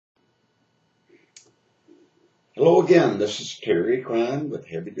Hello again, this is Terry Klein with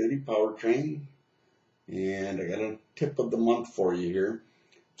Heavy Duty Powertrain, and I got a tip of the month for you here.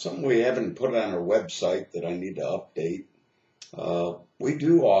 Something we haven't put on our website that I need to update. We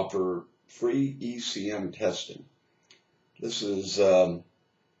do offer free ECM testing. This is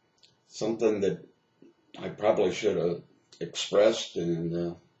something that I probably should have expressed in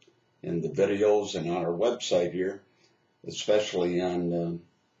the videos and on our website here, especially on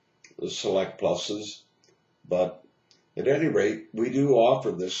the Select Pluses. But at any rate, we do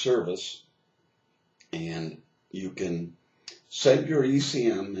offer this service, and you can send your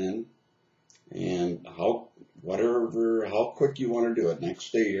ECM in, and how quick you want to do it,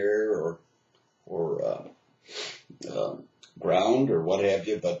 next day air or ground or what have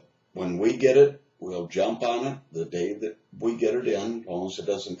you. But when we get it, we'll jump on it the day that we get it in, as long as it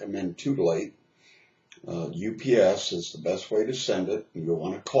doesn't come in too late. UPS is the best way to send it. You'll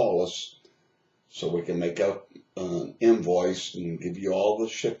want to call us so we can make out an invoice and give you all the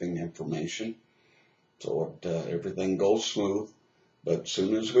shipping information, so everything goes smooth. But as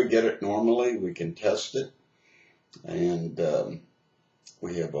soon as we get it normally, we can test it, and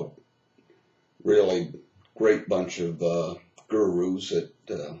we have a really great bunch of gurus that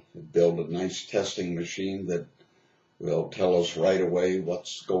build a nice testing machine that will tell us right away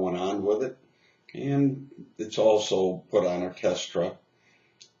what's going on with it, and it's also put on our test truck.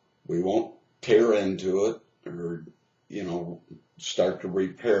 We won't tear into it or, start to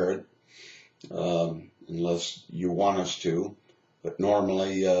repair it unless you want us to. But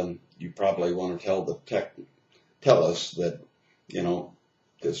normally, you probably want to tell us that,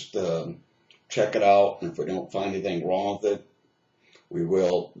 just check it out, and if we don't find anything wrong with it, we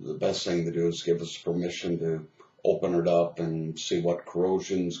will. The best thing to do is give us permission to open it up and see what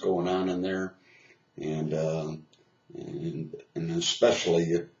corrosion's going on in there, and especially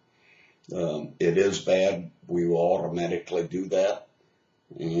if it is bad, we will automatically do that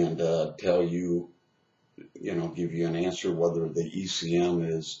and tell you, give you an answer whether the ECM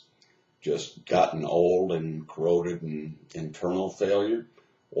is just gotten old and corroded and internal failure,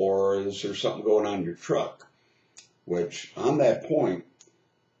 or is there something going on in your truck. Which, on that point,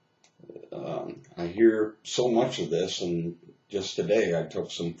 I hear so much of this, and just today I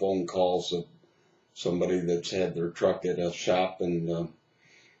took some phone calls of somebody that's had their truck at a shop, and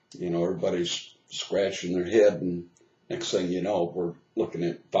everybody's scratching their head, and next thing you know, we're looking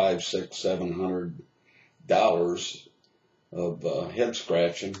at $500, $600, $700 of head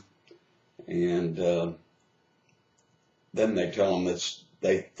scratching, and then they tell them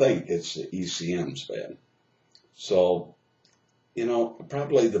they think it's the ECM's bad. So,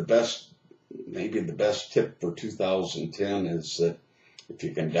 probably maybe the best tip for 2010 is that if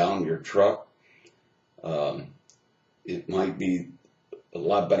you can down your truck, it might be a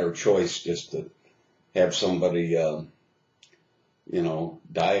lot better choice just to have somebody,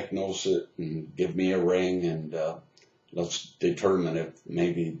 diagnose it and give me a ring, and let's determine if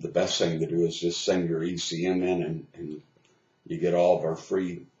maybe the best thing to do is just send your ECM in, and you get all of our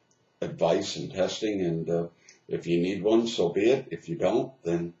free advice and testing, and if you need one, so be it. If you don't,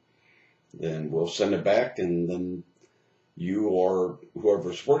 then we'll send it back, and then you or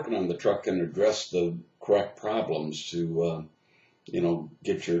whoever's working on the truck can address the correct problems to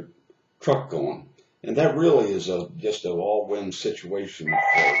get your truck going. And that really is just an all-win situation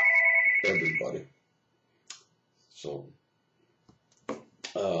for everybody. So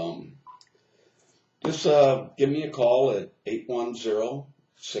just give me a call at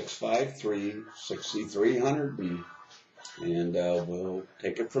 810-653-6300, and we'll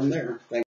take it from there. Thanks.